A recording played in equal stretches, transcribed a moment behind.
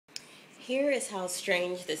Here is how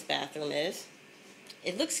strange this bathroom is.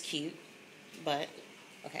 It looks cute, but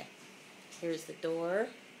okay. Here's the door.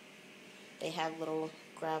 They have little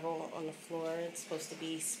gravel on the floor. It's supposed to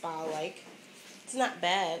be spa-like. It's not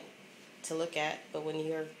bad to look at, but when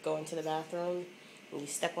you're going to the bathroom and you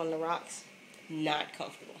step on the rocks, not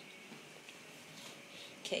comfortable.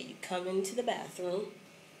 Okay, you come into the bathroom.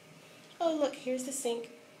 Oh, look, here's the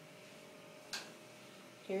sink.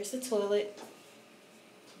 Here's the toilet.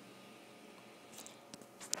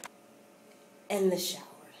 And the shower.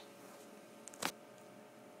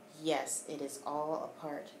 Yes, it is all a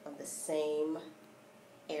part of the same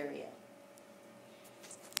area.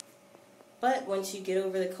 But once you get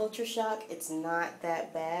over the culture shock, it's not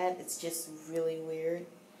that bad. It's just really weird.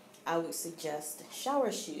 I would suggest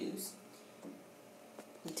shower shoes.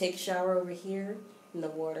 You take a shower over here, and the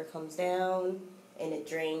water comes down, and it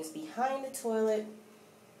drains behind the toilet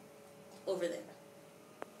over there.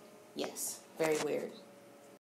 Yes, very weird.